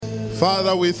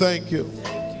Father, we thank you.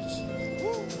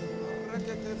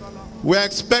 We're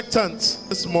expectant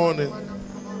this morning.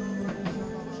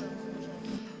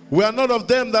 We are not of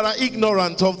them that are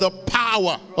ignorant of the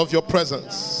power of your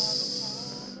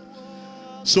presence.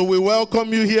 So we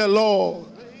welcome you here, Lord.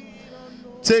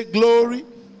 Take glory,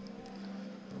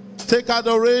 take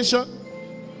adoration,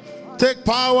 take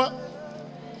power,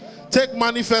 take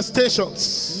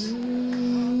manifestations.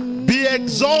 Be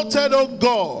exalted, O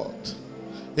God,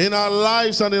 in our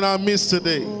lives and in our midst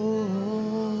today.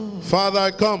 Father,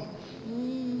 I come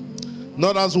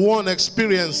not as one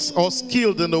experienced or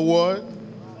skilled in the word,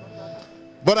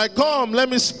 but I come, let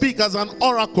me speak as an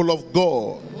oracle of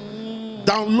God,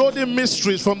 downloading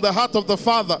mysteries from the heart of the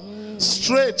Father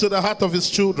straight to the heart of his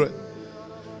children.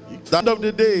 At the end of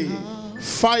the day,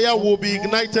 fire will be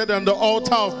ignited on the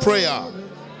altar of prayer.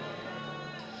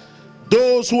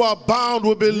 Those who are bound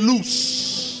will be loose.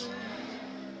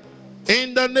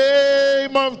 In the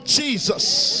name of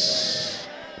Jesus,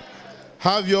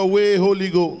 have your way, Holy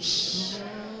Ghost.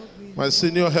 My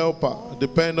senior helper,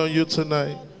 depend on you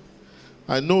tonight.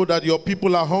 I know that your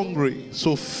people are hungry,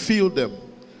 so feed them.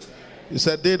 You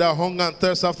said, they that hunger and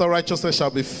thirst after righteousness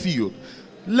shall be filled.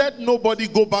 Let nobody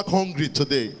go back hungry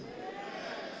today.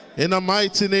 In the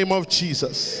mighty name of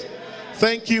Jesus.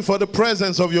 Thank you for the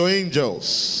presence of your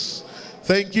angels.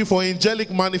 Thank you for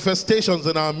angelic manifestations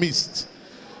in our midst.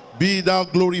 Be thou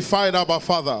glorified, Abba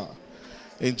Father.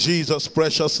 In Jesus'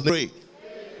 precious name.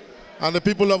 And the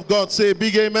people of God say,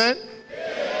 big amen.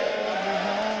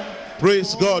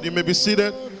 Praise God. You may be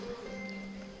seated.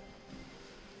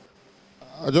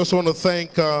 I just want to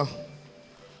thank the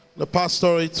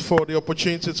pastorate for the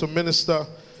opportunity to minister.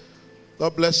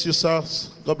 God bless you, sirs.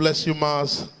 God bless you,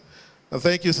 Mars. And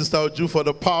thank you, Sister Oju, for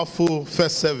the powerful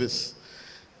first service.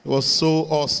 It was so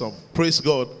awesome. Praise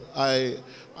God.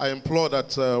 I implore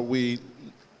that we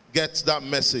get that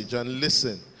message and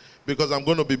listen, because I'm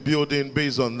going to be building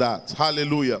based on that.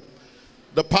 Hallelujah.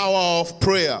 The power of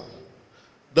prayer.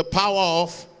 The power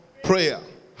of prayer.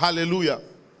 Hallelujah.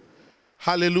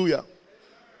 Hallelujah.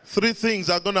 3 things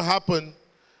are going to happen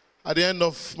at the end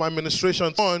of my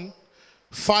ministration. 1,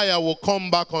 fire will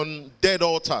come back on dead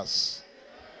altars.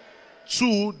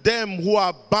 2, them who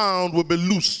are bound will be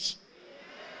loosed.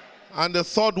 And the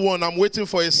 3rd one, I'm waiting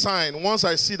for a sign. Once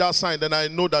I see that sign, then I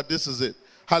know that this is it.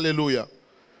 Hallelujah.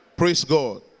 Praise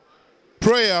God.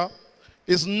 Prayer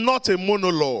is not a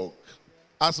monologue,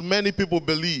 as many people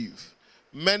believe.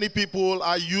 Many people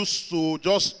are used to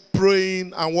just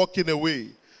praying and walking away.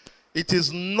 It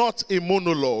is not a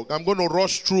monologue. I'm going to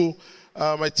rush through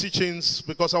my teachings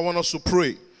because I want us to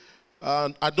pray.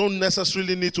 And I don't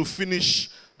necessarily need to finish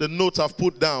the notes I've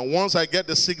put down. Once I get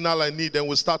the signal I need, then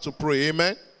we'll start to pray.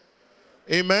 Amen?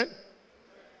 Amen?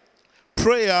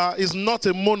 Prayer is not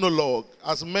a monologue,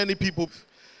 as many people.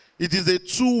 It is a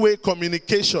two-way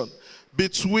communication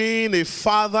between a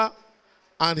father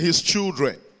and his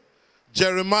children.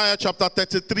 Jeremiah chapter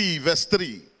 33, verse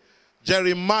 3.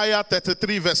 Jeremiah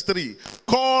 33, verse 3.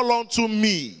 Call unto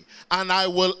me, and I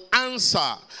will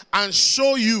answer and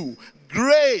show you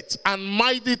great and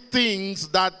mighty things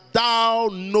that thou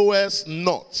knowest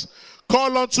not.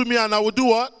 Call unto me, and I will do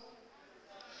what?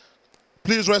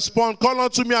 Please respond. Call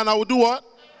unto me, and I will do what?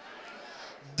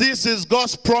 This is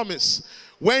God's promise.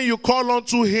 When you call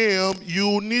unto him,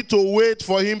 you need to wait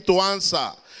for him to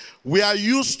answer. We are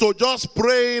used to just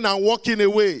praying and walking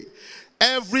away.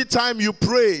 Every time you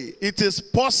pray, it is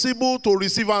possible to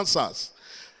receive answers.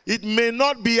 It may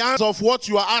not be answers of what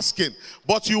you are asking,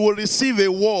 but you will receive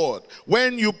a word.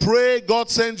 When you pray, God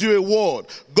sends you a word.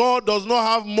 God does not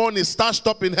have money stashed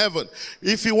up in heaven.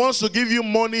 If he wants to give you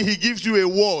money, he gives you a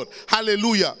word.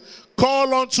 Hallelujah.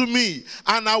 Call unto me,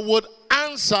 and I would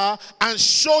answer and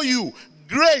show you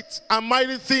great and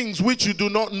mighty things which you do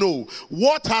not know.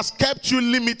 What has kept you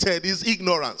limited is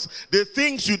ignorance. The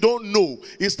things you don't know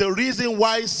is the reason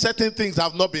why certain things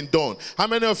have not been done. How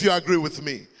many of you agree with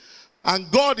me?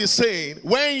 And God is saying,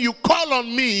 when you call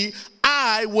on me,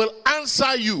 I will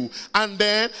answer you, and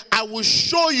then I will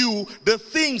show you the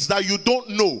things that you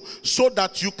don't know, so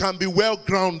that you can be well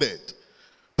grounded.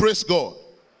 Praise God.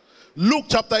 Luke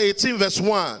chapter 18 verse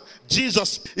 1.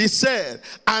 Jesus, he said,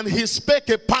 and he spake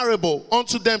a parable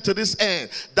unto them to this end,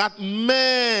 that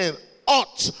men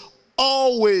ought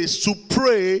always to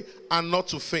pray and not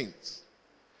to faint.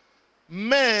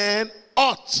 Men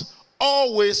ought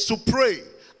always to pray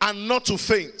and not to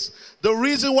faint. The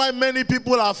reason why many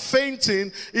people are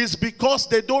fainting is because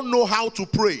they don't know how to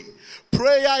pray.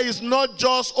 Prayer is not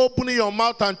just opening your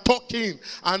mouth and talking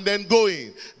and then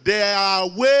going. There are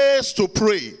ways to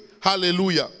pray.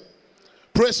 Hallelujah.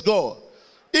 Praise God.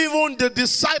 Even the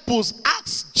disciples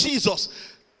asked Jesus,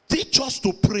 teach us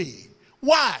to pray.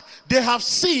 Why? They have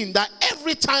seen that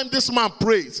every time this man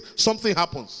prays, something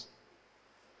happens.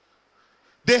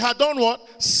 They had done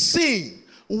what? Seen,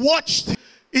 watched.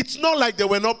 It's not like they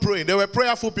were not praying. They were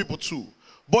prayerful people too.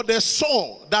 But they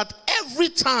saw that every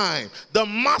time the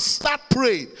master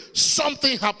prayed,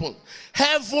 something happened.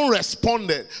 Heaven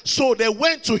responded. So they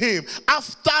went to him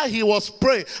after he was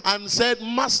praying and said,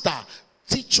 Master,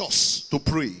 teach us to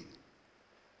pray.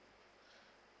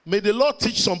 May the Lord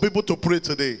teach some people to pray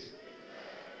today.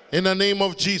 In the name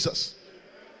of Jesus.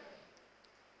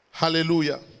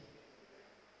 Hallelujah.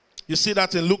 You see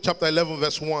that in Luke chapter 11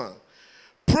 verse 1.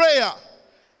 Prayer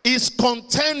is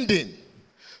contending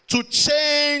to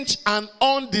change an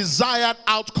undesired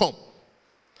outcome.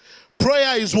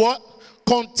 Prayer is what?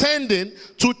 Contending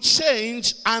to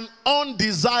change an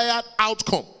undesired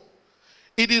outcome.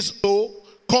 It is so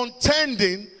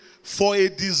contending for a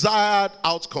desired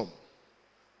outcome.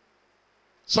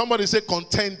 Somebody say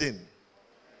contending.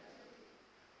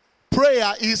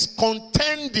 Prayer is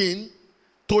contending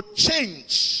to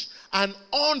change an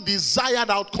undesired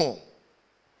outcome.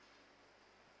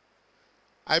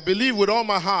 I believe with all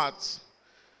my heart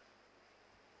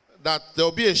that there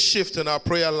will be a shift in our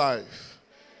prayer life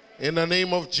in the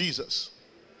name of Jesus.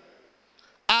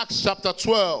 Acts chapter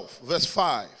 12 verse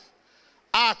 5.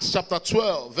 Acts chapter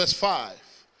 12 verse 5.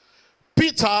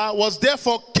 Peter was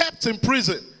therefore kept in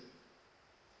prison.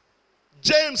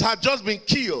 James had just been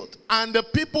killed, and the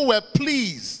people were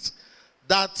pleased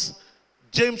that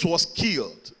James was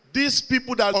killed. These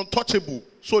people that are untouchable,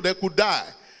 so they could die.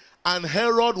 And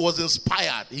Herod was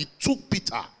inspired. He took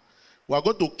Peter. We are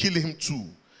going to kill him too.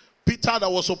 Peter,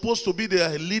 that was supposed to be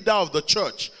the leader of the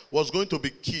church, was going to be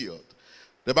killed.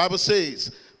 The Bible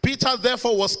says, Peter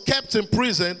therefore was kept in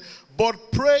prison,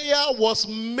 but prayer was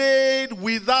made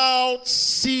without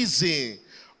ceasing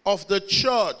of the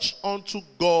church unto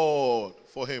God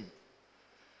for him.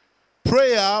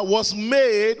 Prayer was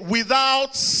made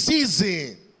without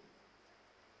ceasing.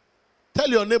 Tell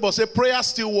your neighbor, say, prayer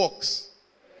still works.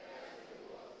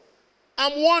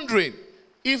 I'm wondering,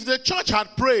 if the church had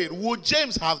prayed, would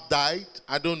James have died?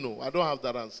 I don't know. I don't have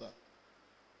that answer.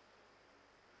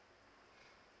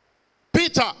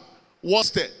 Peter was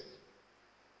dead.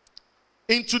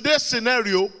 In today's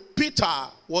scenario, Peter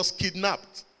was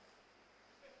kidnapped.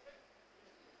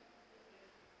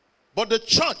 But the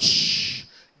church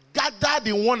gathered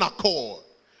in one accord,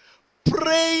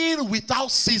 praying without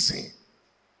ceasing.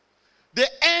 The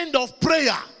end of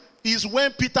prayer is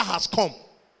when Peter has come.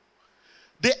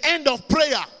 The end of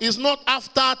prayer is not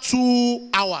after 2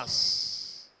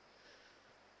 hours.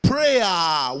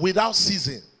 Prayer without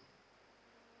ceasing.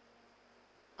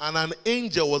 And an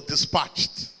angel was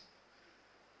dispatched.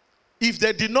 If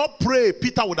they did not pray,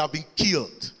 Peter would have been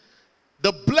killed.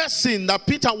 The blessing that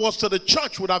Peter was to the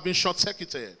church would have been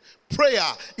short-circuited. Prayer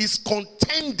is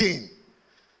contending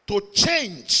to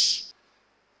change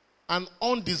an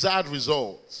undesired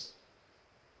result.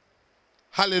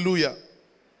 Hallelujah.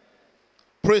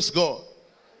 Praise God.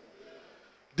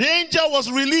 The angel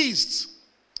was released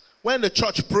when the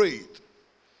church prayed.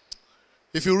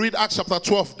 If you read Acts chapter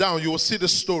 12 down, you will see the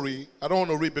story. I don't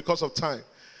want to read because of time.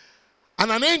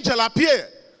 And an angel appeared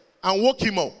and woke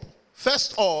him up.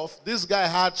 First off, this guy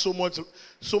had so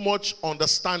much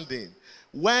understanding.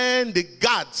 When the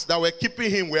guards that were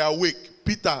keeping him were awake,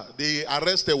 Peter, the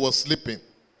arrested, was sleeping.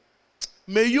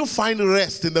 May you find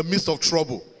rest in the midst of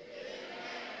trouble.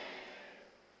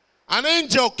 An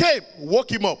angel came,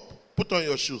 woke him up. Put on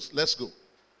your shoes, let's go.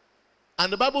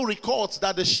 And the Bible records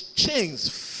that the chains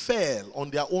fell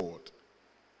on their own.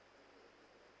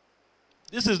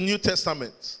 This is New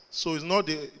Testament, so it's not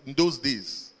in those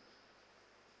days.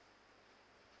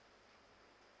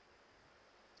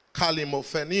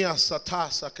 Kalimofenia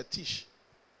satasa katish.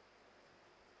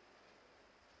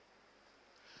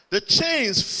 The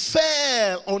chains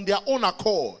fell on their own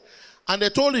accord. And they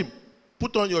told him,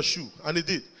 put on your shoe. And he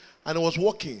did. And he was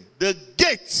walking. The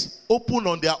gates opened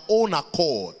on their own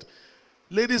accord.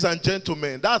 Ladies and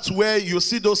gentlemen, that's where you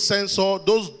see those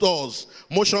doors,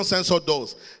 motion sensor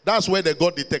doors. That's where they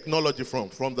got the technology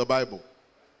from the Bible.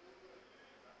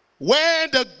 When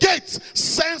the gates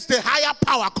sensed the higher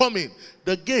power coming,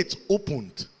 the gate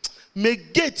opened. May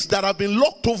gates that have been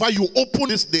locked over you open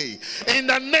this day. In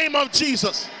the name of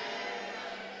Jesus.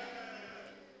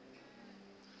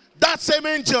 That same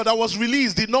angel that was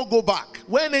released did not go back.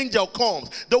 When angel comes,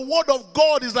 the word of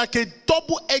God is like a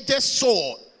double-edged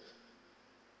sword.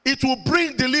 It will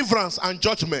bring deliverance and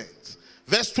judgment.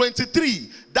 Verse 23,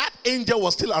 that angel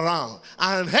was still around.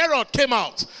 And Herod came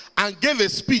out and gave a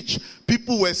speech.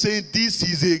 People were saying, this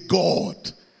is a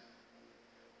God.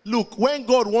 Look, when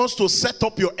God wants to set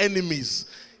up your enemies,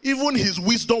 even his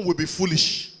wisdom will be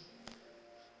foolish.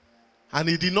 And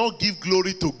he did not give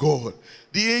glory to God.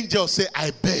 The angel said,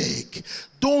 I beg,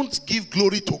 don't give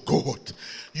glory to God.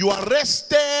 You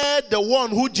arrested the one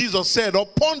who Jesus said,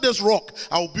 upon this rock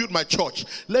I will build my church.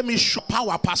 Let me show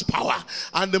power past power.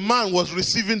 And the man was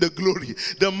receiving the glory.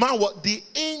 The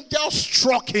angel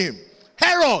struck him.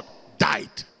 Herod died.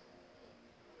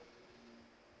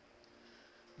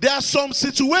 There are some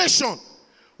situations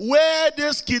where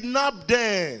this kidnapped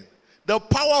them. The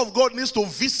power of God needs to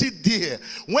visit there.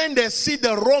 When they see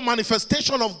the raw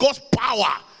manifestation of God's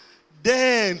power,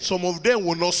 then some of them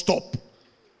will not stop.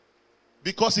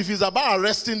 Because if it's about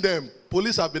arresting them,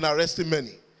 police have been arresting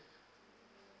many.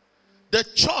 The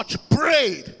church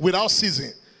prayed without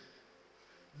ceasing.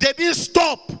 They didn't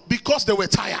stop because they were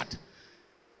tired.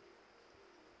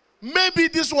 Maybe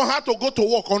this one had to go to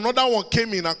work. Another one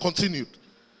came in and continued.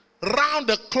 Round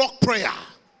the clock prayer.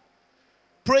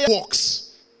 Prayer works.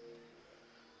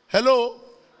 Hello?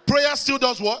 Prayer still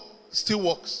does what? Still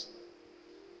works.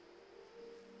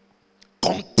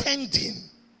 Contending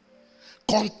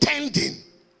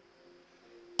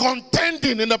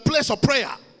in the place of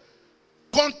prayer,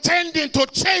 contending to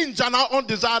change an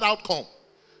undesired outcome.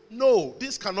 No,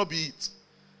 this cannot be it.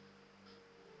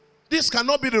 This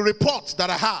cannot be the report that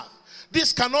I have.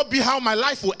 This cannot be how my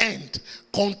life will end.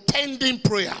 Contending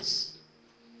prayers.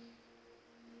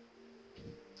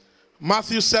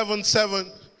 Matthew 7:7.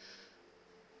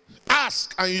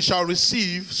 Ask and you shall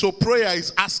receive. So prayer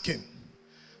is asking.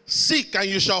 Seek and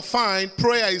you shall find.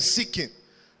 Prayer is seeking.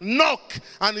 Knock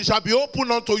and it shall be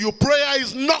opened unto you. Prayer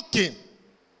is knocking.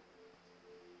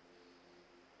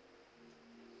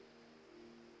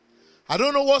 I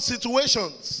don't know what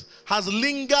situations has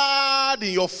lingered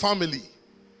in your family.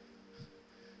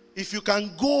 If you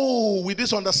can go with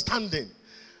this understanding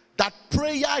that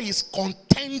prayer is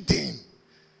contending,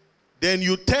 then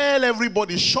you tell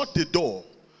everybody, shut the door.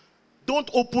 Don't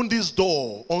open this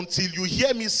door until you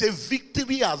hear me say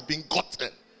victory has been gotten.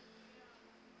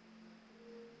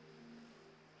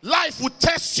 Life will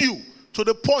test you to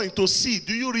the point to see,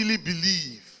 do you really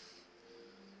believe?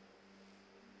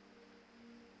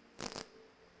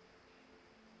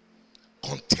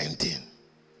 Contending.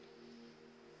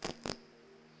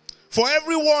 For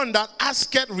everyone that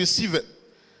asketh receiveth,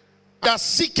 that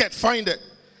seeketh findeth,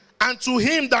 and to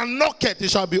him that knocketh it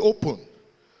shall be opened.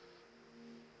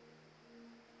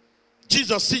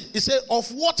 Jesus, he said, of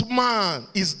what man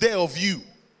is there of you,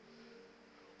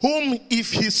 whom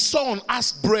if his son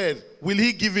ask bread, will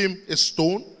he give him a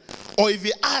stone? Or if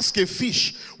he ask a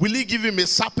fish, will he give him a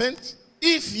serpent?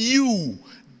 If you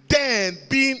then,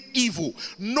 being evil,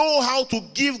 know how to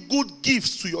give good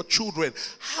gifts to your children,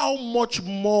 how much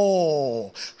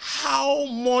more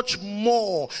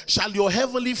shall your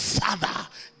heavenly Father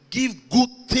give good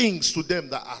things to them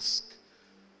that ask?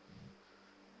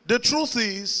 The truth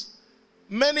is,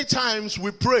 many times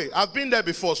we pray. I've been there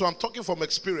before, so I'm talking from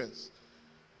experience.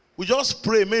 We just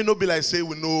pray. May not be like say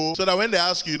we know. So that when they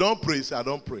ask you, you don't pray, say I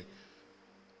don't pray.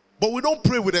 But we don't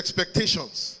pray with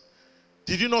expectations.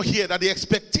 Did you not hear that the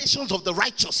expectations of the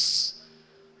righteous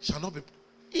shall not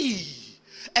be?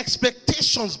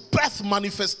 Expectations birth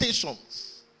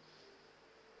manifestations.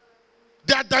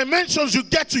 There are dimensions you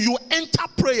get to. You enter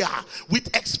prayer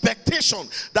with expectation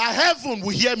that heaven will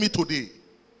hear me today.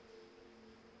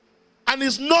 And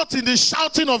it's not in the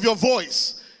shouting of your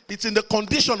voice. It's in the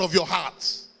condition of your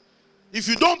heart. If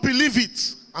you don't believe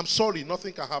it, I'm sorry,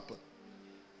 nothing can happen.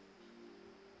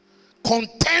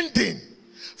 Contending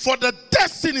for the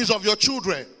destinies of your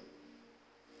children.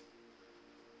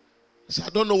 So I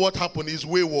don't know what happened. He's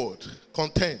wayward.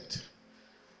 Contend.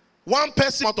 One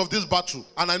person out of this battle,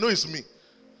 and I know it's me.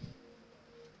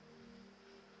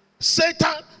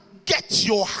 Satan, get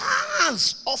your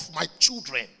hands off my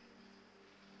children.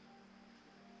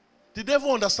 The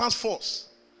devil understands force.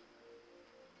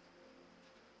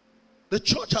 The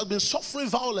church has been suffering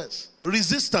violence,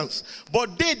 resistance.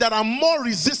 But they that are more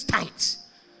resistant,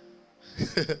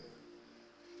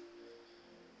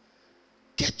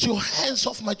 get your hands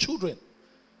off my children.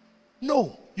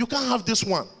 No, you can't have this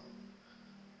one.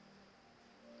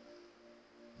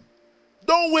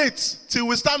 Don't wait till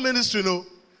we start ministry, no.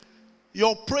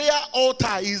 Your prayer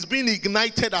altar is being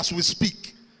ignited as we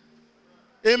speak.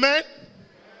 Amen?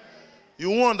 You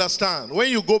won't understand. When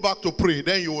you go back to pray,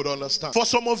 then you would understand. For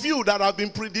some of you that have been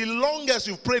praying, the longest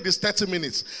you've prayed is 30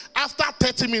 minutes. After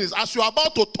 30 minutes, as you're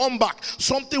about to turn back,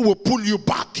 something will pull you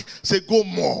back. Say, go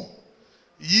more.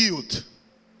 Yield.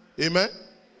 Amen?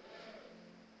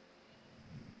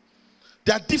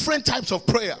 There are different types of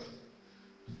prayer.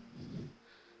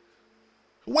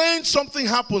 When something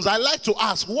happens, I like to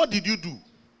ask, what did you do?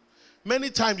 Many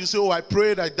times you say, oh, I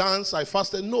prayed, I danced, I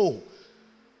fasted. No.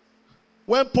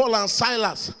 When Paul and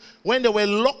Silas, when they were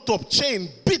locked up, chained,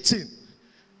 beaten,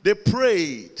 they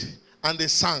prayed and they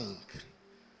sang.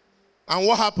 And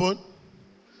what happened?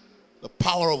 The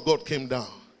power of God came down.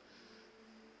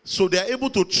 So they are able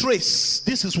to trace,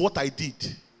 this is what I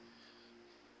did.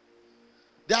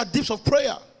 There are depths of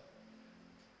prayer.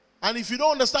 And if you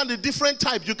don't understand the different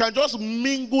types, you can just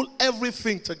mingle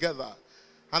everything together.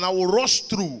 And I will rush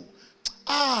through.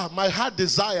 My heart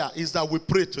desire is that we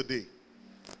pray today.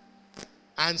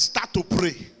 And start to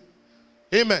pray.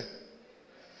 Amen.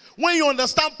 When you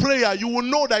understand prayer, you will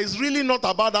know that it's really not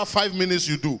about that 5 minutes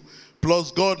you do.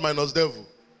 Plus God minus devil.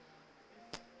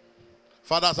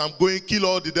 Fathers, I'm going to kill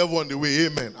all the devil on the way.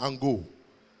 Amen. And go.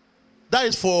 That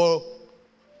is for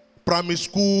primary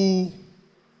school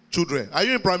children. Are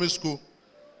you in primary school?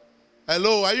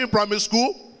 Hello, are you in primary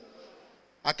school?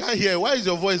 I can't hear. Why is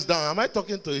your voice down? Am I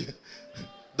talking to you?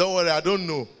 Don't worry, I don't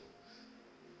know.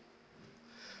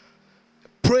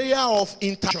 Prayer of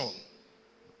intercession.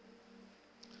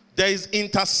 There is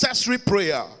intercessory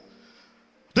prayer.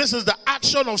 This is the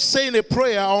action of saying a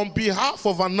prayer on behalf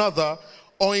of another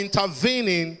or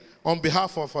intervening on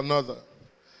behalf of another.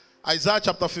 Isaiah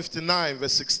chapter 59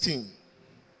 verse 16.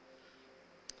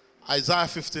 Isaiah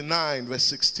 59 verse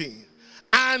 16.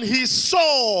 And he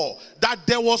saw that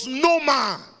there was no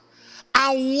man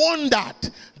and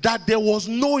wondered that there was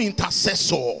no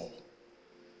intercessor.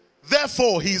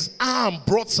 Therefore his arm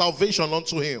brought salvation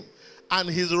unto him, and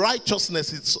his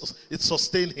righteousness it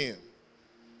sustained him.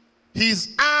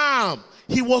 His arm,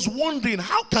 he was wondering,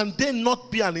 how can there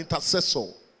not be an intercessor?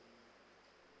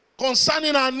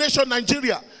 Concerning our nation,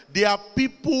 Nigeria, there are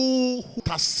people who are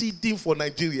interceding for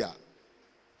Nigeria.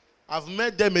 I've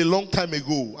met them a long time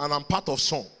ago, and I'm part of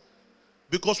some.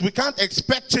 Because we can't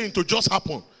expect change to just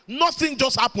happen. Nothing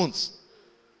just happens.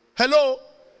 Hello?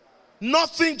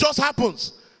 Nothing just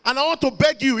happens. And I want to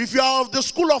beg you, if you are of the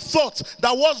school of thought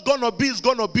that what's going to be is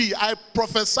going to be, I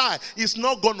prophesy it's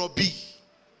not going to be.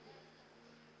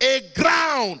 A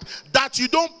ground that you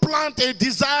don't plant a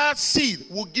desired seed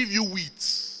will give you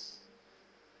weeds.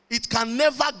 It can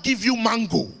never give you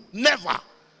mango. Never.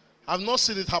 I've not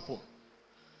seen it happen.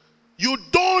 You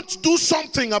don't do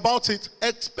something about it,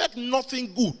 expect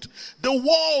nothing good. The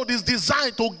world is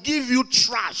designed to give you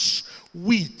trash,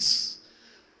 weeds.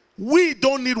 We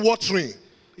don't need watering.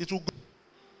 It will go.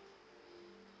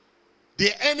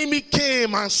 The enemy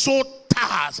came and sowed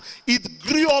tares. It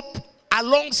grew up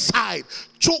alongside,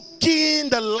 choking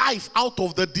the life out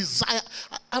of the desire.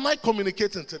 Am I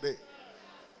communicating today?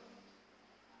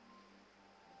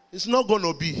 It's not going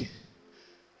to be.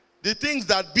 The things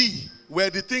that be were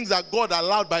the things that God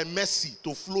allowed by mercy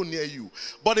to flow near you.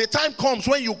 But the time comes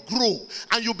when you grow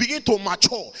and you begin to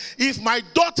mature. If my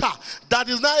daughter that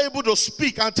is not able to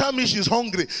speak and tell me she's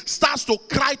hungry starts to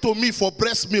cry to me for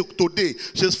breast milk today,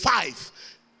 she's 5,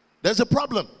 there's a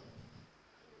problem.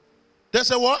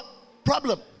 There's a what?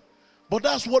 Problem. But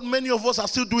that's what many of us are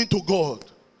still doing to God.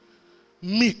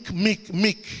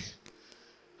 Milk.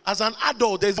 As an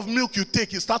adult, there's milk you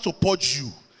take, it starts to purge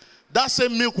you. That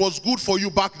same milk was good for you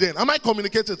back then. Am I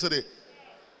communicating today?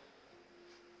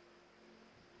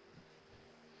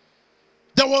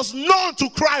 There was none to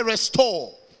cry,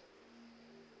 restore.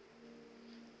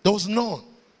 There was none.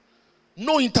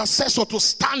 No intercessor to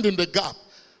stand in the gap.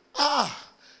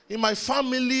 In my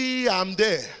family, I'm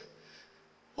there.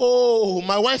 Oh,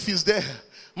 my wife is there.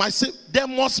 There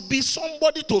must be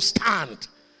somebody to stand.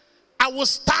 I will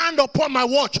stand upon my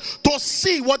watch to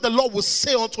see what the Lord will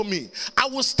say unto me. I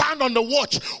will stand on the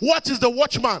watch. What is the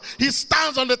watchman? He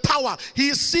stands on the tower.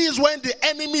 He sees when the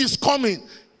enemy is coming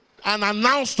and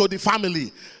announce to the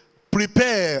family,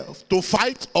 prepare to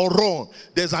fight or run.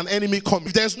 There's an enemy coming.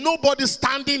 If there's nobody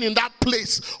standing in that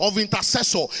place of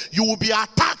intercessor, you will be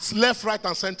attacked left, right,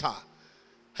 and center.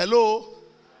 Hello?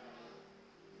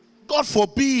 God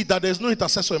forbid that there's no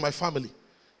intercessor in my family.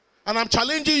 And I'm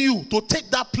challenging you to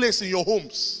take that place in your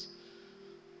homes.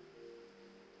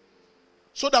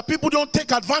 So that people don't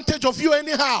take advantage of you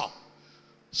anyhow.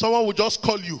 Someone will just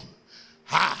call you.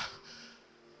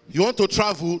 You want to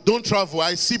travel? Don't travel.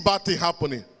 I see bad thing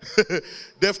happening.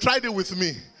 They've tried it with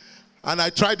me. And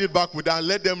I tried it back with them and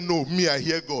let them know, me, I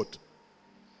hear God.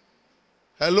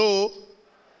 Hello?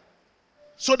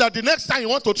 So that the next time you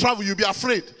want to travel, you'll be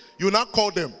afraid. You now call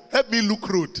them. Help me look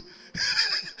road.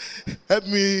 Help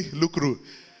me look road.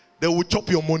 They will chop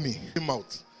your money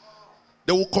out.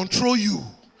 They will control you.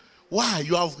 Why?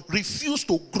 You have refused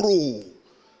to grow.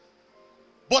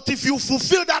 But if you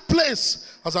fulfill that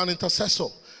place as an intercessor,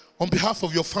 on behalf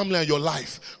of your family and your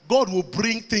life, God will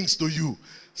bring things to you.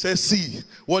 Say, see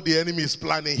what the enemy is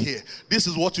planning here. This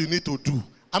is what you need to do.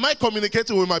 Am I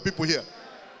communicating with my people here?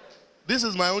 This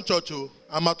is my own church.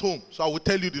 I'm at home, so I will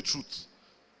tell you the truth.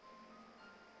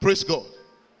 Praise God.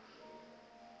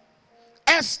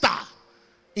 Esther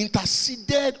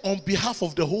interceded on behalf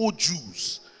of the whole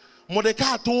Jews.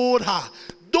 Mordecai told her,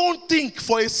 don't think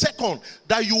for a second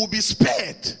that you will be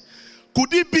spared.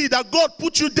 Could it be that God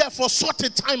put you there for such a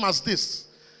time as this?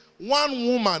 One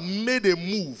woman made a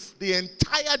move. The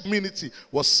entire community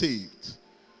was saved.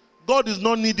 God is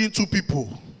not needing two people.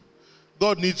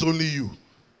 God needs only you.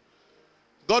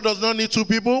 God does not need two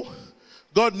people.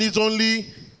 God needs only.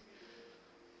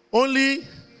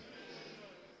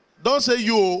 Don't say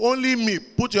you, only me.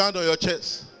 Put your hand on your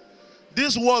chest.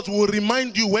 These words will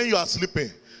remind you when you are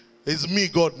sleeping. It's me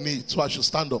God needs, so I should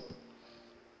stand up.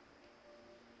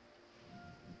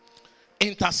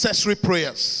 Intercessory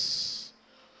prayers.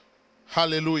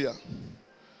 Hallelujah.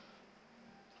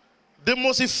 The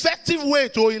most effective way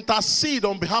to intercede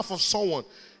on behalf of someone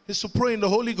is to pray in the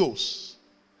Holy Ghost.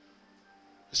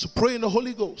 Is to pray in the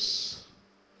Holy Ghost.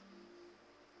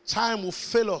 Time will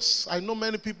fail us. I know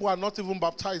many people are not even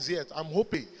baptized yet. I'm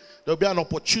hoping there'll be an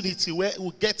opportunity where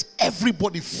we'll get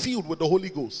everybody filled with the Holy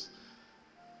Ghost.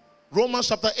 Romans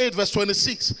chapter 8 verse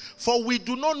 26. For we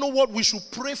do not know what we should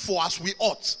pray for as we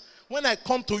ought. When I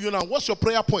come to you now, what's your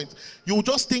prayer point? You will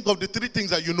just think of the three things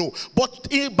that you know. But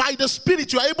by the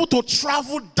Spirit, you are able to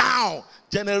travel down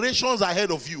generations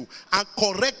ahead of you and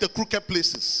correct the crooked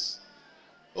places.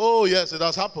 Oh yes, it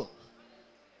has happened.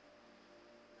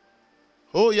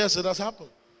 Oh yes, it has happened.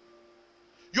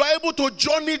 You are able to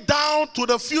journey down to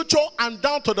the future and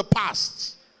down to the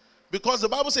past. Because the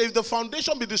Bible says, if the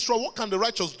foundation be destroyed, what can the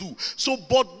righteous do? So,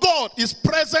 but God is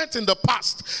present in the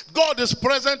past. God is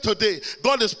present today.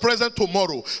 God is present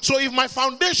tomorrow. So if my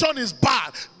foundation is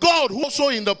bad, God who also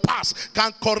in the past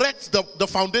can correct the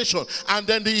foundation. And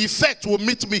then the effect will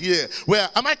meet me here. Where,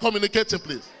 am I communicating,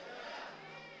 please?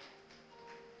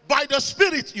 By the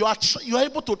Spirit, you are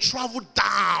able to travel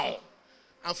down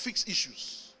and fix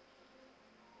issues.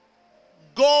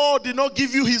 God did not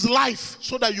give you his life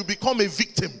so that you become a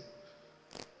victim.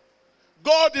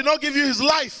 God did not give you his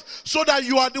life so that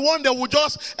you are the one that will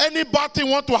just, any bad thing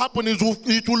want to happen,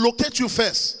 it will locate you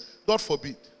first. God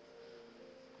forbid.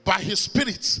 By his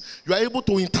Spirit, you are able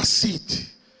to intercede.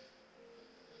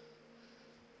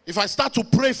 If I start to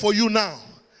pray for you now,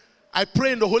 I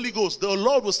pray in the Holy Ghost, the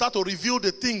Lord will start to reveal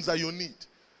the things that you need.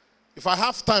 If I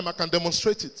have time, I can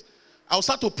demonstrate it. I'll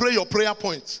start to pray your prayer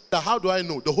points. How do I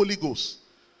know? The Holy Ghost.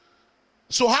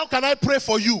 So how can I pray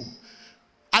for you?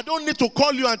 I don't need to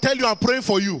call you and tell you I'm praying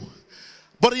for you.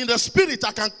 But in the Spirit,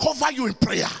 I can cover you in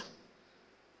prayer.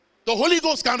 The Holy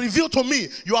Ghost can reveal to me,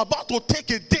 you are about to take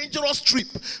a dangerous trip.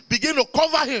 Begin to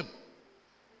cover him.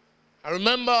 I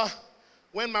remember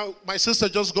when my sister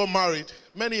just got married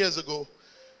many years ago.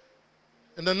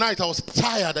 In the night, I was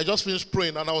tired. I just finished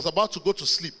praying and I was about to go to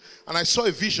sleep. And I saw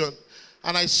a vision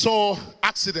and I saw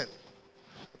accident.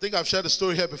 I think I've shared the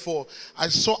story here before. I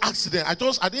saw accident. I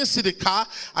didn't see the car.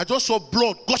 I just saw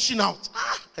blood gushing out.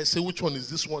 I said, which one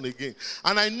is this one again?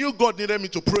 And I knew God needed me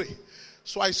to pray.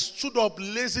 So I stood up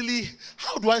lazily.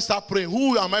 How do I start praying?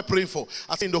 Who am I praying for?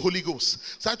 I said in the Holy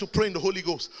Ghost. Started to pray in the Holy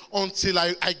Ghost until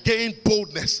I gained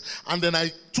boldness. And then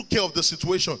I took care of the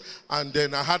situation. And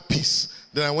then I had peace.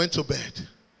 Then I went to bed.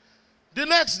 The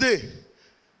next day,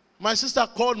 my sister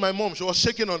called my mom. She was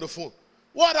shaking on the phone.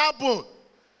 What happened?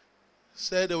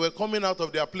 Said they were coming out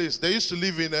of their place. They used to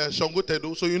live in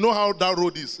Shongotedo, so you know how that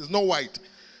road is. It's not wide.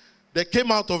 They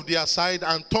came out of their side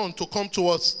and turned to come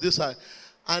towards this side.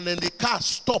 And then the car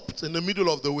stopped in the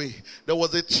middle of the way. There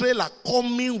was a trailer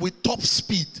coming with top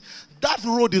speed. That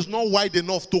road is not wide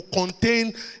enough to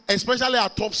contain, especially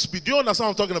at top speed. Do you understand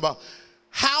what I'm talking about?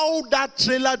 How that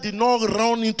trailer did not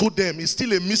run into them is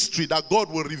still a mystery that God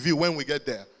will reveal when we get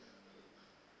there.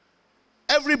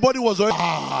 Everybody was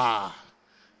already,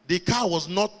 the car was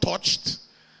not touched.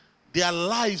 Their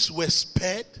lives were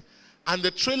spared. And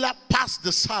the trailer passed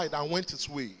the side and went its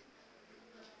way.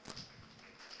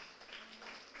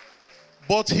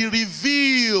 But he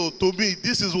revealed to me,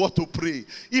 this is what to pray.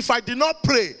 If I did not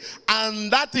pray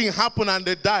and that thing happened and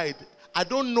they died, I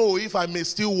don't know if I may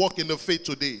still walk in the faith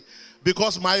today.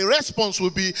 Because my response will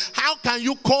be, how can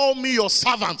you call me your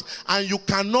servant and you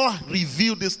cannot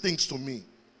reveal these things to me?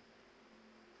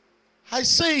 I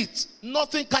say it,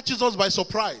 nothing catches us by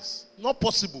surprise. Not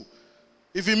possible.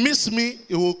 If you miss me,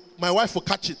 my wife will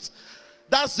catch it.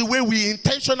 That's the way we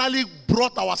intentionally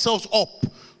brought ourselves up,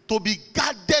 to be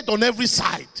guarded on every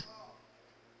side.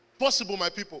 Possible, my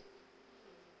people.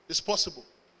 It's possible.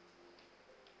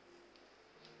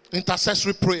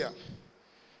 Intercessory prayer.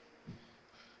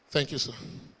 Thank you, sir.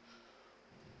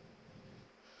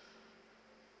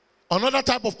 Another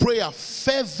type of prayer,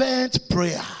 fervent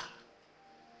prayer.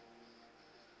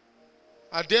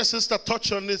 Our dear sister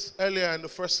touched on this earlier in the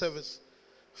first service.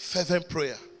 Fervent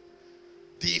prayer.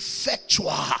 The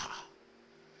effectual,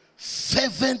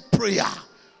 fervent prayer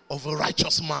of a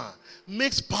righteous man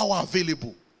makes power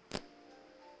available.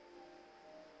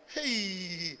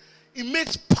 Hey, it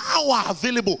makes power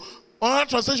available. Another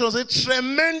translation says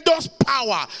tremendous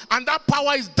power, and that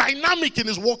power is dynamic in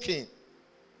its working.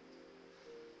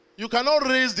 You cannot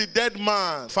raise the dead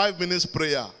man 5 minutes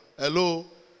prayer. Hello?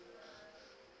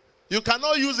 You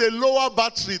cannot use a lower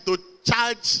battery to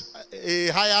charge a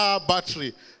higher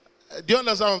battery. Do you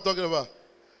understand what I'm talking about?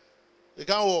 You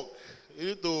can't walk. You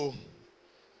need to.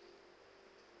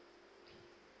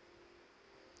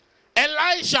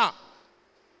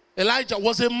 Elijah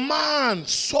was a man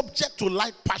subject to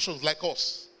like passions like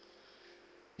us.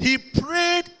 He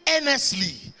prayed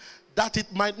earnestly that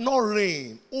it might not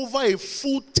rain over a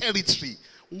full territory.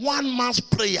 One man's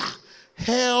prayer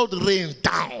held rain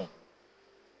down.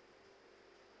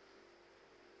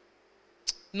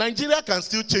 Nigeria can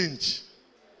still change.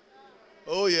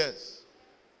 Oh yes.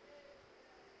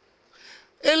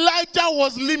 Elijah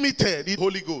was limited in the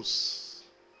Holy Ghost.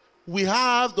 We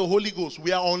have the Holy Ghost.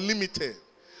 We are unlimited.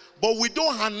 But we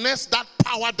don't harness that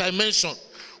power dimension.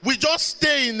 We just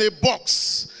stay in a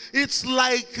box. It's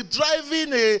like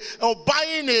driving or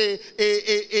buying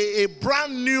a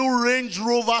brand new Range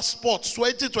Rover Sport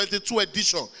 2022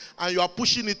 edition, and you are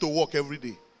pushing it to work every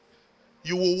day.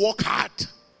 You will work hard.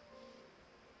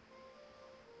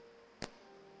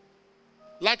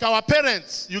 Like our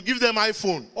parents, you give them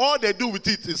iPhone. All they do with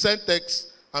it is send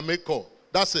text and make call.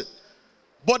 That's it.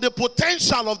 But the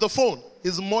potential of the phone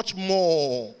is much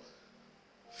more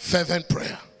fervent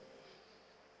prayer.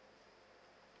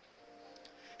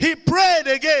 He prayed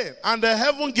again, and the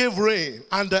heaven gave rain,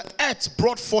 and the earth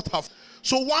brought forth her.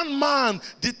 So one man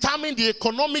determined the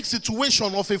economic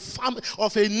situation of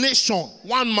a nation.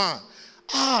 One man.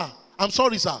 I'm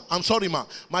sorry, sir. I'm sorry, ma.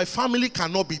 My family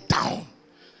cannot be down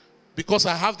because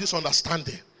I have this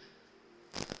understanding.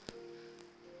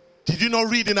 Did you not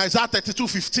read in Isaiah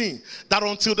 32:15 that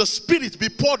until the Spirit be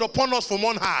poured upon us from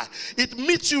on high, it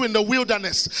meets you in the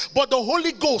wilderness? But the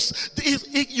Holy Ghost,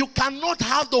 you cannot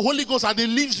have the Holy Ghost and it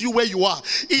leaves you where you are.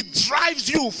 It drives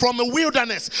you from a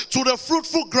wilderness to the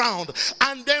fruitful ground,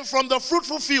 and then from the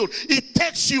fruitful field, it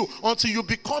takes you until you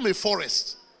become a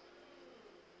forest.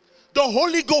 The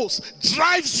Holy Ghost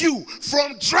drives you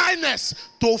from dryness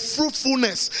to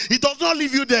fruitfulness. It does not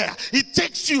leave you there. It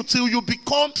takes you till you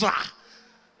become dry.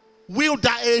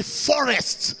 A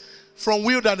forest from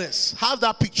wilderness. Have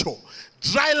that picture.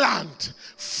 Dry land,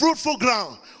 fruitful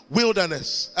ground,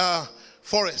 wilderness,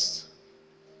 forest.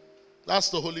 That's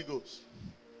the Holy Ghost.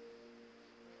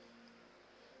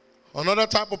 Another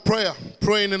type of prayer,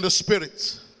 praying in the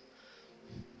Spirit.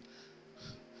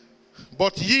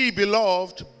 But ye,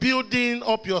 beloved, building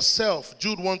up yourself,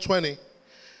 Jude 1:20,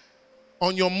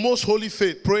 on your most holy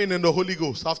faith, praying in the Holy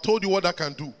Ghost. I've told you what that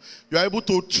can do. You are able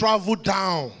to travel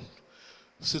down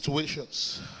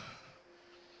situations.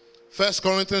 1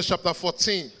 Corinthians chapter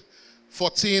 14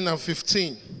 and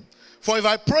 15. For if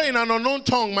I pray in an unknown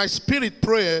tongue, my spirit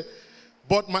prayeth,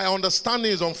 but my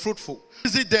understanding is unfruitful.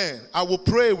 Is it then? I will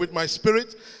pray with my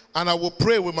spirit, and I will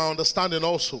pray with my understanding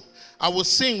also. I will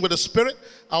sing with the spirit,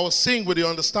 I will sing with the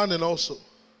understanding also.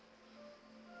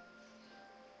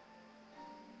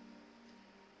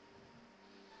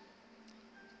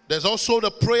 There's also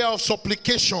the prayer of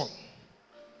supplication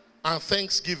and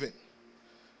thanksgiving.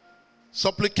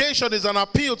 Supplication is an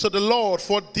appeal to the Lord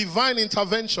for divine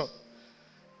intervention.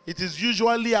 It is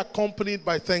usually accompanied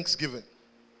by thanksgiving.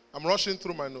 I'm rushing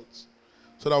through my notes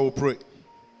so that we'll pray.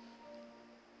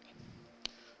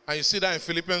 And you see that in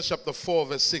Philippians chapter 4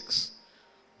 verse 6.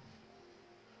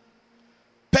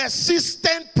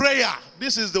 Persistent prayer.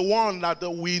 This is the one that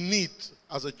we need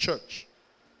as a church.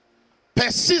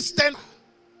 Persistent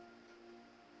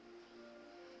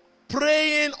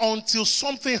praying until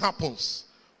something happens.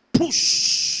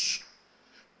 Push.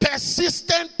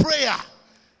 Persistent prayer.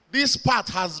 This part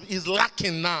is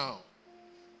lacking now.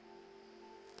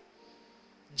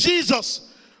 Jesus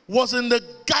was in the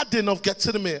Garden of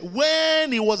Gethsemane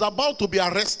when he was about to be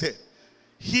arrested.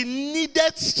 He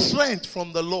needed strength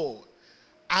from the Lord.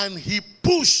 And he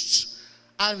pushed.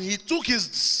 And he took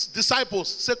his disciples.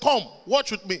 Said, come,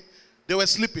 watch with me. They were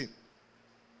sleeping.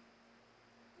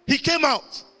 He came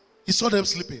out. He saw them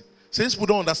sleeping. Since we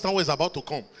don't understand what is about to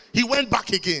come, he went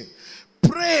back again.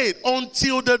 Prayed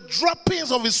until the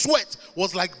droppings of his sweat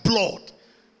was like blood.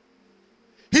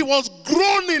 He was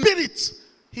groaning in spirit.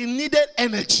 He needed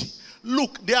energy.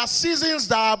 Look, there are seasons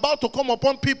that are about to come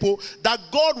upon people that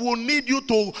God will need you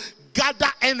to gather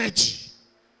energy.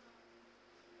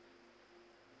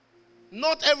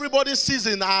 Not everybody's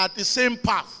season are at the same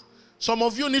path. Some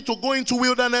of you need to go into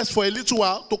wilderness for a little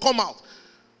while to come out.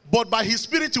 But by his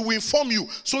spirit, he will inform you.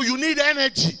 So you need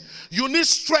energy. You need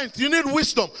strength. You need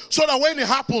wisdom. So that when it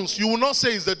happens, you will not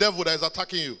say it's the devil that is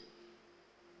attacking you.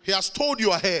 He has told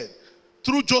you ahead.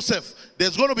 Through Joseph,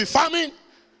 there's going to be famine,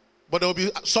 but there will be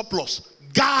surplus.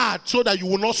 Guard so that you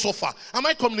will not suffer. Am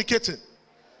I communicating?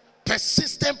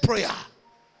 Persistent prayer.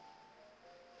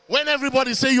 When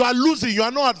everybody say you are losing, you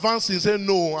are not advancing, say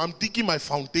no, I'm digging my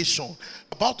foundation.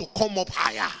 About to come up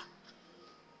higher.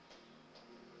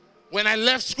 When I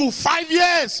left school, 5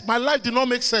 years, my life did not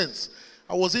make sense.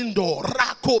 I was indoor.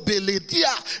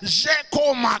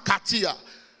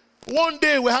 One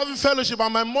day we're having fellowship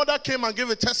and my mother came and gave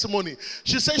a testimony.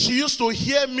 She said she used to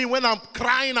hear me when I'm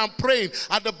crying and praying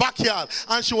at the backyard.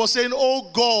 And she was saying, oh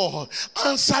God,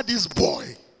 answer this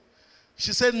boy.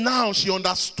 She said now she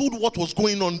understood what was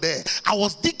going on there. I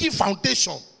was digging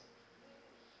foundation.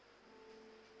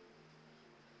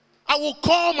 I will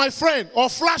call my friend or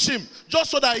flash him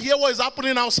just so that I hear what is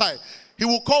happening outside. He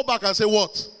will call back and say,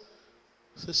 what?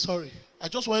 I say, sorry, I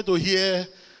just wanted to hear.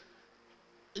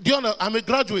 Do you know, I'm a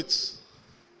graduate,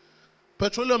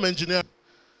 petroleum engineer,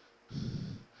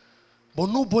 but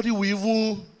nobody will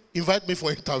even invite me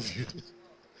for interview.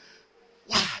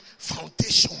 Why?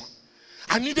 Foundation.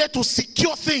 I needed to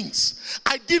secure things.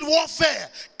 I did warfare,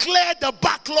 cleared the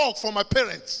backlog for my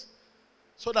parents,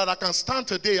 so that I can stand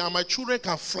today and my children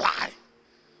can fly.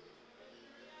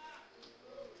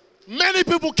 Many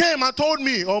people came and told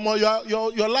me,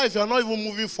 oh, your life, you're not even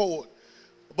moving forward.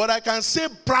 But I can say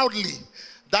proudly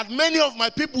that many of my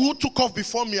people who took off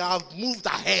before me have moved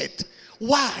ahead.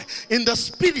 Why? In the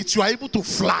spirit, you are able to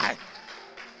fly.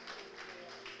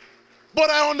 But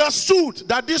I understood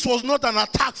that this was not an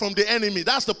attack from the enemy.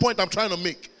 That's the point I'm trying to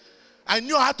make. I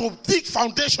knew I had to dig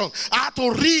foundation. I had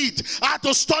to read. I had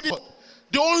to study.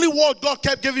 The only word God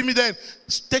kept giving me then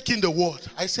is taking the word.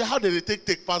 I said, how did they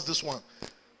take past this one?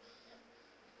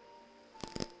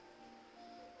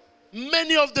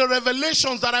 Many of the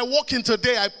revelations that I walk in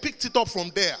today, I picked it up from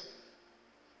there.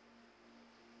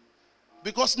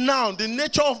 Because now, the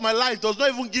nature of my life does not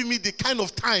even give me the kind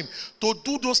of time to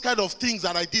do those kind of things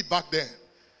that I did back then.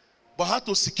 But I had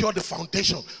to secure the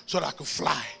foundation so that I could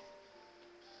fly.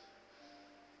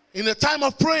 In a time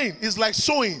of praying, it's like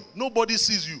sowing. Nobody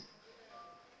sees you.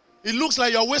 It looks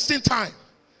like you're wasting time.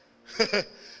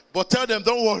 But tell them,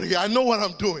 don't worry, I know what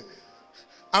I'm doing.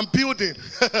 I'm building.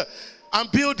 I'm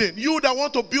building. You that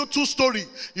want to build 2-story,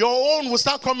 your own will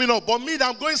start coming up. But me,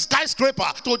 that I'm going skyscraper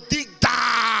to dig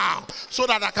down so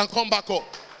that I can come back up.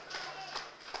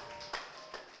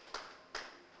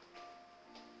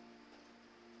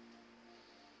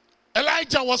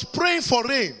 Elijah was praying for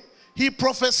rain. He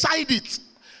prophesied it.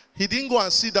 He didn't go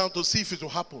and sit down to see if it will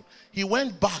happen. He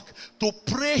went back to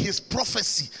pray his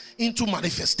prophecy into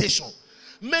manifestation.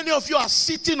 Many of you are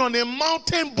sitting on a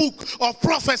mountain book of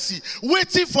prophecy,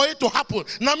 waiting for it to happen.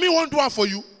 Now me won't do it for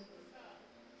you.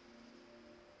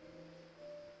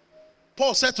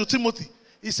 Paul said to Timothy,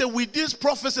 he said, with this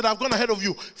prophecy that I've gone ahead of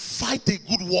you, fight a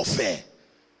good warfare.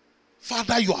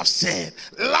 Father, you have said,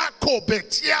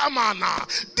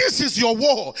 this is your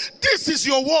war. This is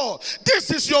your war.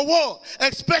 This is your war.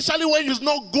 Especially when you're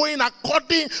not going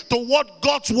according to what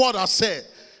God's word has said.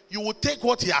 You will take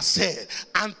what he has said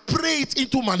and pray it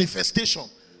into manifestation.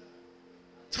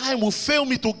 Time will fail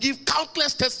me to give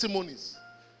countless testimonies.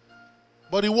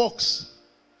 But it works.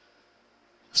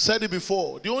 I've said it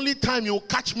before. The only time you'll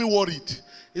catch me worried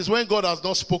is when God has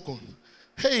not spoken.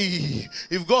 Hey,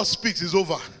 if God speaks, it's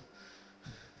over.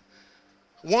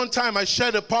 One time I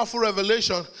shared a powerful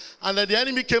revelation and then the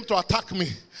enemy came to attack me.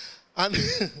 And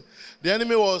the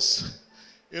enemy was,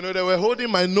 they were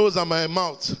holding my nose and my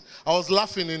mouth. I was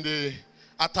laughing in the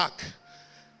attack.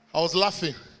 I was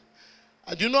laughing.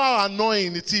 And you know how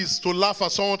annoying it is to laugh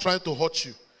at someone trying to hurt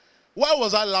you. Why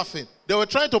was I laughing? They were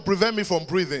trying to prevent me from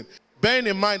breathing. Bearing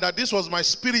in mind that this was my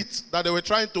spirit that they were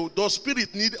trying to, those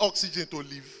spirits need oxygen to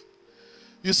live.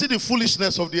 You see the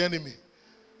foolishness of the enemy.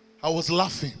 I was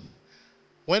laughing.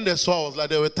 When they saw, I was like,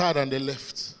 they were tired and they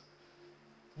left.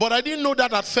 But I didn't know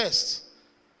that at first.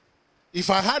 If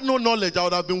I had no knowledge, I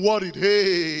would have been worried.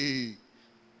 Hey,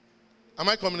 am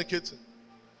I communicating?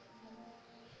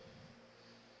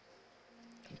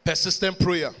 Persistent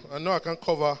prayer. I know I can't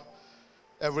cover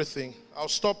everything. I'll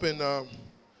stop in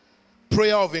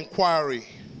prayer of inquiry.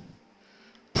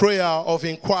 Prayer of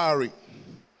inquiry.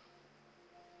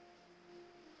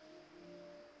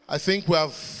 I think we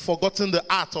have forgotten the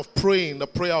art of praying, the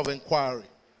prayer of inquiry.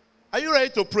 Are you ready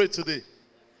to pray today?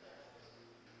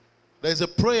 There's a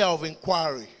prayer of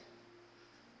inquiry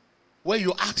where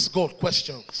you ask God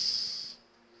questions.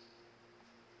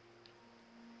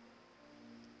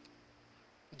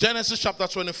 Genesis chapter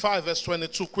 25, verse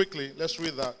 22. Quickly, let's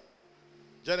read that.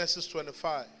 Genesis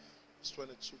 25, verse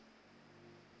 22.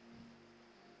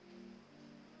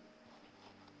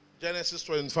 Genesis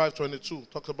 25, 22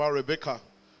 talks about Rebekah.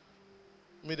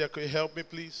 Media, can you help me,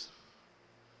 please?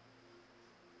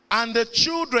 And the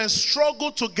children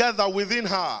struggled together within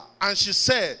her, and she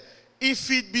said,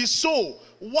 if it be so,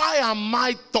 why am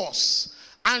I thus?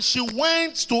 And she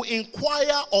went to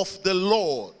inquire of the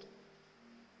Lord.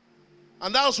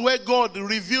 And that's where God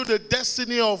revealed the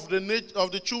destiny of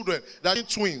the children, that are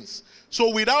twins.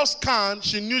 So without scan,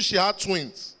 she knew she had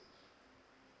twins.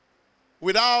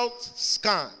 Without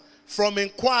scan, from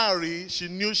inquiry, she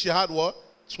knew she had what?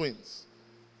 Twins.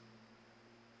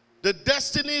 The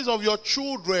destinies of your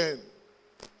children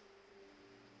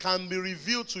can be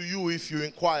revealed to you if you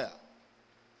inquire.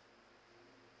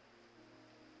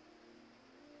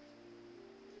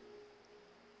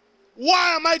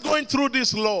 Why am I going through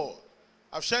this, Lord?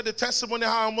 I've shared the testimony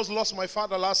how I almost lost my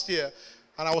father last year.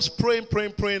 And I was praying.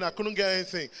 I couldn't get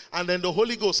anything. And then the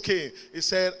Holy Ghost came. He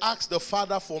said, ask the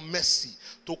Father for mercy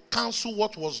to cancel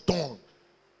what was done.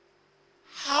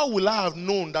 How will I have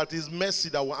known that it's mercy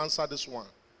that will answer this one?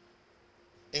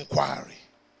 Inquiry.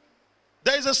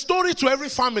 There is a story to every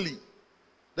family.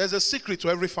 There's a secret to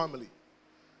every family.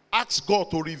 Ask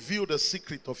God to reveal the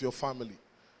secret of your family.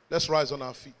 Let's rise on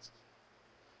our feet.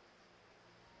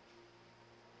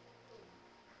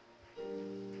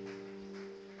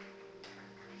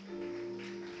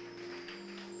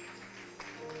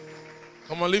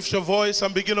 Come on, lift your voice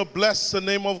and begin to bless the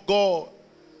name of God.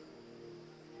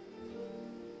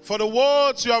 For the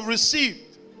words you have received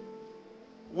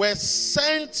were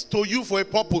sent to you for a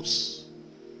purpose.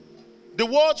 The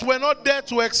words were not there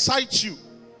to excite you.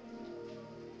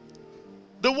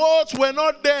 The words were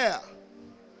not there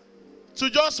to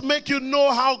just make you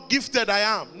know how gifted I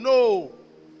am. No.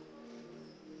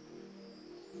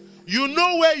 You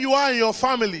know where you are in your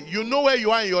family. You know where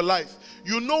you are in your life.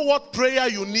 You know what prayer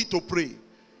you need to pray.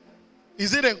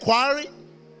 Is it inquiry?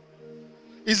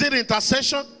 Is it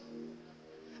intercession?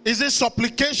 Is it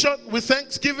supplication with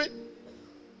thanksgiving?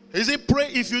 Is it pray?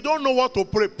 If you don't know what to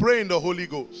pray, pray in the Holy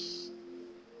Ghost.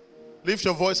 Lift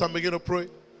your voice and begin to pray.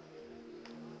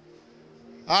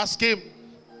 Ask Him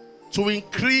to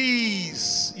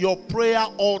increase your prayer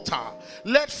altar.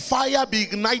 Let fire be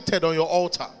ignited on your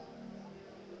altar.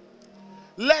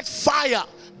 Let fire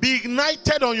be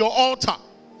ignited on your altar.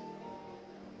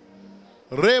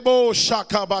 Rebo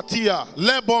shakabatia,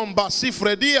 lebon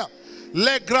basifredia,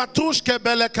 le gratushke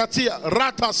belekatia,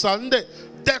 rata sande,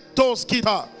 dektos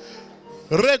kita,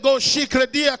 rego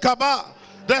shikredia kaba.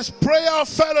 There's prayer of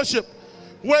fellowship,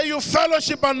 where you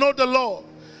fellowship and know the Lord.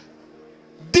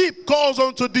 Deep calls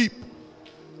unto deep.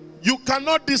 You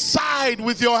cannot decide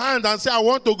with your hand and say, I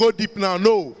want to go deep now.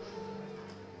 No.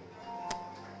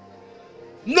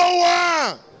 No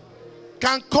one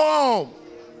can come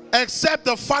except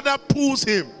the Father pulls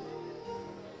him.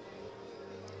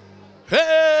 Hey.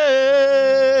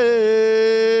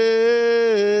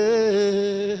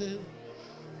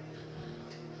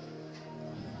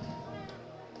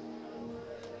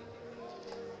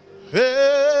 Hey.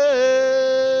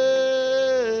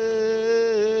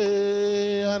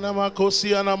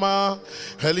 Anamakosi anama.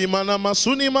 Helimana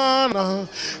masunimana,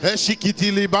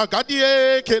 eshikitili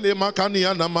bagadie kele makani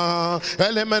anama,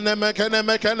 elemene mekene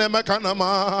mekene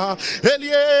mekanama,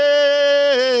 elie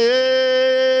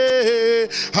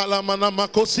halamana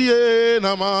makosie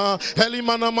nama,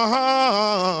 helimana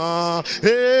maha,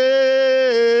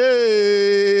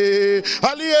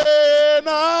 alie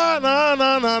na na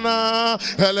na na na,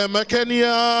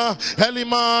 elemekenia,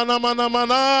 helimana mana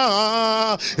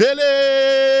mana,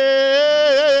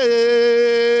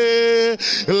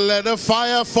 Let the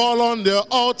fire fall on the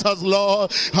altars,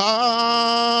 Lord.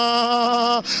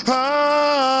 Ah,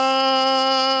 ah.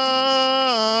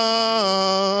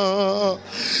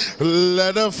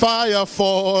 Let the fire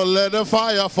fall, let the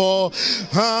fire fall.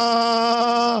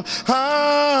 Ah, ah.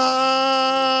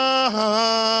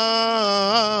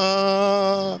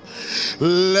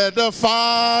 Let the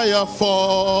fire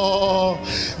fall.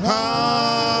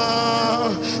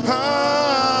 Ah,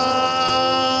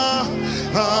 ah,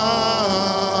 ah.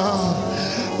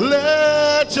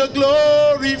 Let your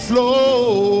glory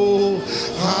flow.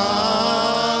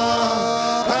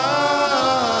 Ah, ah,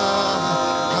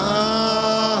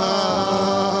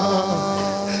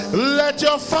 ah. Let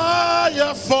your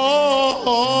fire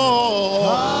fall.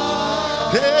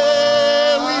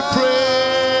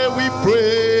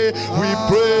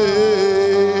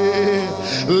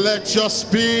 Let your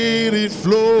spirit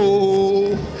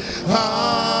flow.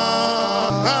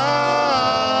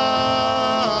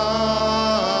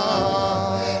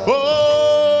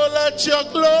 Oh, let your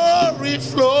glory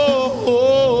flow.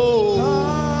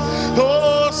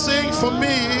 Oh, sing for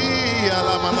me.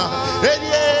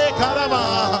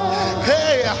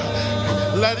 Hey,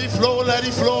 let it flow, let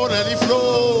it flow, let it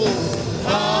flow.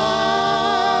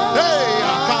 Hey,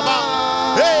 Kaba,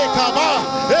 hey, Kaba,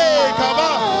 hey, Kaba,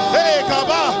 hey,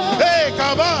 Kaba, hey,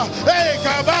 Kaba, hey,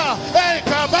 Kaba, hey,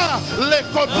 Kaba, le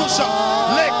Kodusha,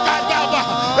 le Kadaba,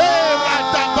 hey,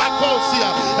 Ratabakosia,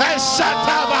 hey,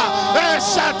 Shataba, hey,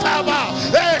 Shataba,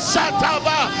 hey,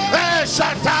 Shataba, hey,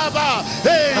 Shataba,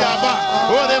 hey, Yaba,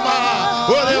 Orema,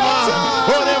 Orema,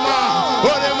 Orema,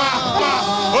 Orema,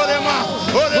 Orema,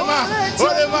 Orema,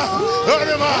 Orema,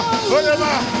 Orema,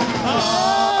 Orema.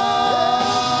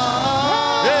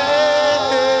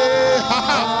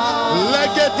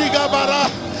 Legedigabara,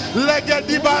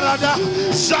 Legedibarada,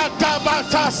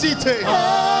 Shakabata City.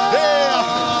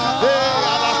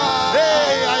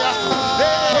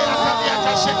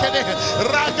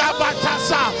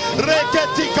 Ragabatasa,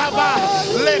 Reketikaba,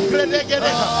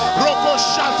 Legredegede,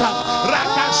 Rokoshata,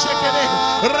 Rakashekede,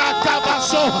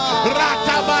 Rakabaso,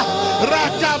 Rakaba,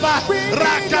 Rakaba,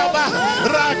 Rakaba,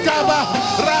 Rakaba,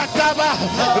 Rakaba,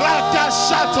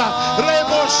 Rakashata,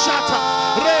 Reboshata,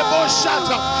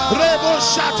 Reboshata,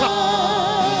 Reboshata,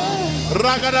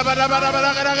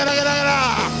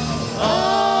 Ragadabadabadabadabadabadabada.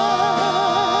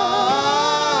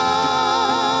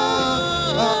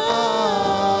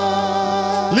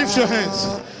 Lift your hands.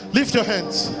 Lift your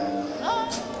hands.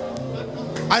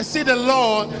 I see the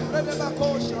Lord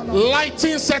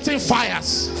lighting certain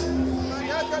fires.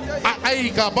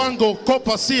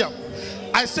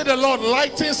 I see the Lord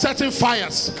lighting certain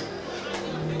fires.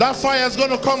 That fire is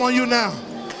going to come on you now.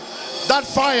 That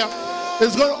fire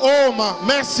is going to, oh my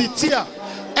mercy, tia,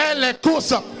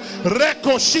 elekosa,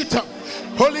 rekoshita.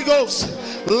 Holy Ghost,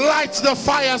 light the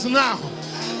fires now.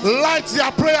 Light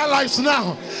their prayer lives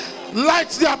now. Light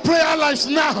their prayer lives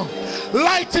now.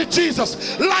 Light it,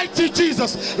 Jesus. Light it,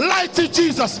 Jesus. Light it,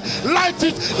 Jesus. Light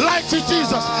it, light it,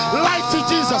 Jesus. Light it,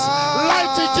 Jesus.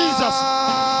 Light it, Jesus.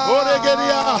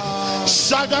 Oregeria,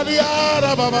 Shagaria,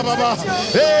 Baba Baba.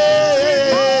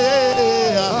 Hey,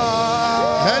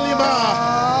 Elima,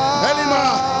 Elima,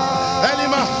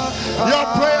 Elima. Your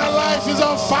prayer life is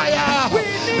on fire.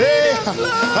 Hey,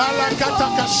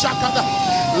 Alakataka Shakada,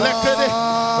 Lekede,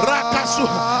 Rakasu.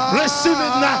 Receive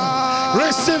it now.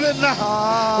 Receive it now.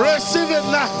 Receive it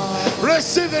now.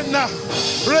 Receive it now.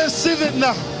 Receive it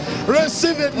now.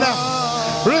 Receive it now.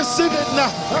 Receive it now.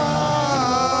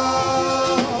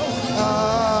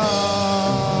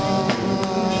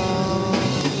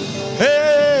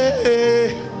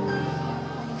 Hey,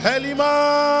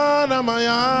 Helimana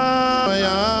Maya.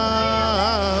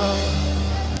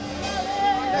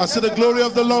 I see the glory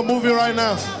of the Lord moving right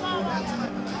now.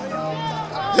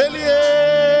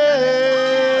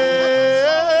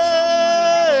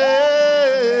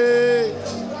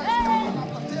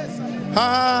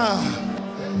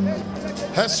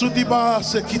 Hesudiba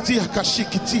sekitia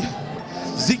kashikitia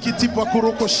zikiti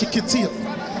pakuroko shikitia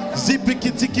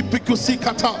zipikitiki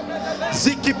pikusikata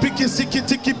zikipiki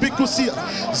zikitiki pikusia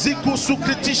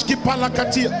zikusukritiski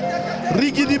palakatia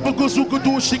rigidi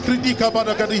buguzugudu shikridika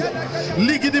badagadia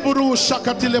ligidi buru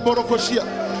shakatile borokoshia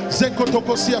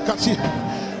zekotokosia katia.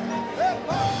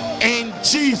 In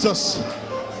Jesus'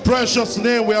 precious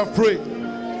name we have prayed.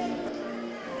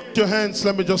 Put your hands,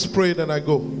 let me just pray, then I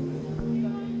go.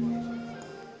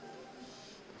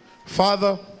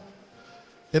 Father,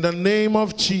 in the name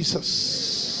of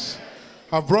Jesus,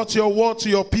 I've brought your word to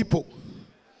your people,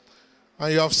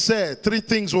 and you have said 3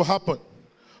 things will happen.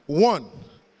 1,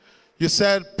 you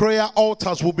said prayer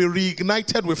altars will be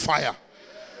reignited with fire.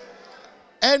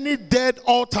 Any dead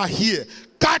altar here,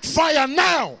 catch fire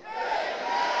now.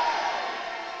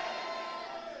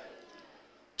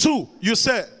 2, you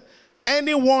said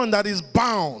anyone that is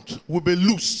bound will be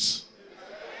loosed.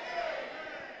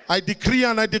 I decree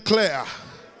and I declare,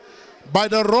 by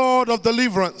the rod of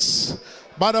deliverance,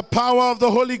 by the power of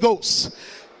the Holy Ghost,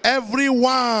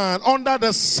 everyone under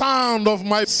the sound of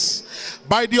my voice,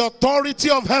 by the authority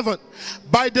of heaven,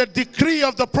 by the decree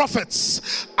of the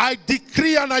prophets, I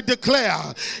decree and I declare,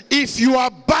 if you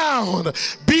are bound,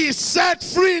 be set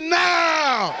free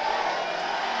now.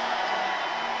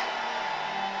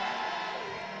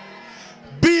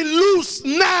 Be loose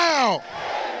now.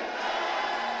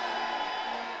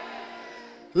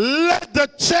 Let the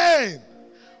chain,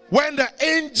 when the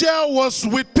angel was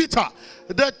with Peter,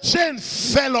 the chain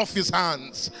fell off his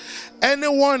hands.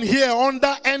 Anyone here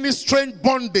under any strange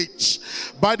bondage,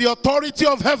 by the authority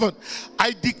of heaven,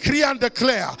 I decree and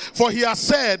declare, for he has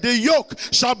said, the yoke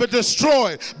shall be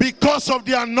destroyed because of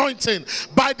the anointing.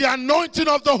 By the anointing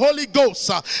of the Holy Ghost,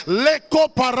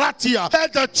 Leko Paratia,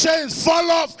 let the chains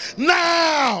fall off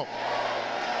now.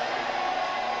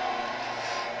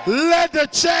 Let the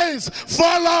chains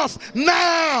fall off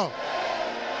now.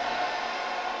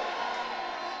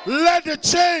 Let the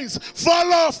chains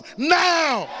fall off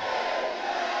now.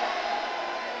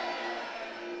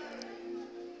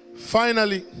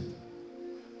 Finally,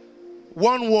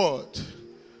 one word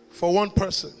for one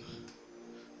person.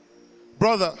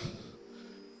 Brother,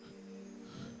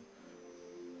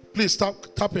 please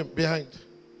tap him behind.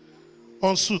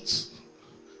 On suit.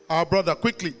 Our brother,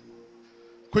 quickly.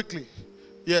 Quickly.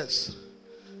 Yes.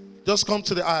 Just come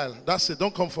to the aisle. That's it.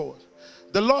 Don't come forward.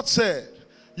 The Lord said,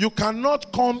 you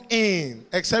cannot come in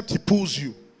except he pulls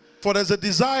you. For there's a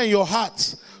desire in your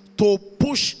heart to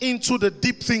push into the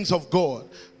deep things of God.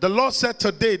 The Lord said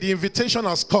today the invitation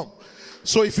has come.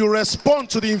 So if you respond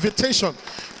to the invitation,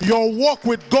 your walk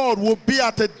with God will be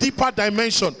at a deeper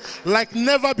dimension like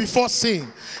never before seen.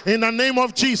 In the name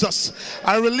of Jesus,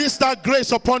 I release that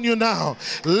grace upon you now.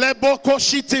 Receive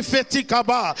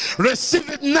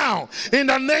it now in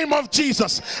the name of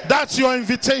Jesus. That's your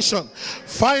invitation.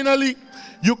 Finally,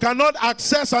 you cannot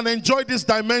access and enjoy this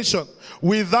dimension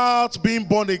without being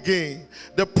born again.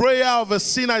 The prayer of a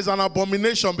sinner is an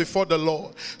abomination before the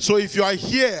Lord. So if you are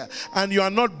here and you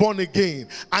are not born again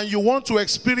and you want to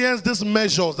experience these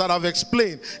measures that I've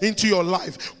explained into your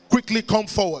life, quickly come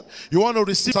forward. You want to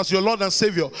receive as your Lord and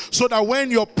Savior, so that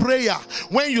when your prayer,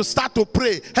 when you start to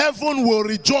pray, heaven will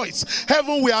rejoice.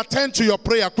 Heaven will attend to your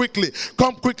prayer. Quickly.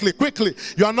 Come quickly, quickly.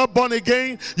 You are not born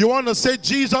again. You want to say,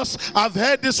 Jesus, I've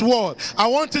heard this word. I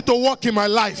want it to work in my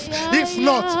life. If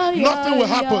not, nothing will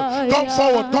happen.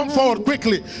 Come forward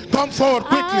quickly. Come forward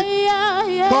quickly.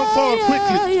 Come forward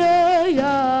quickly.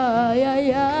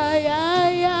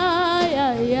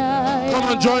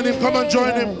 Come and join him. Come and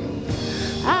join him.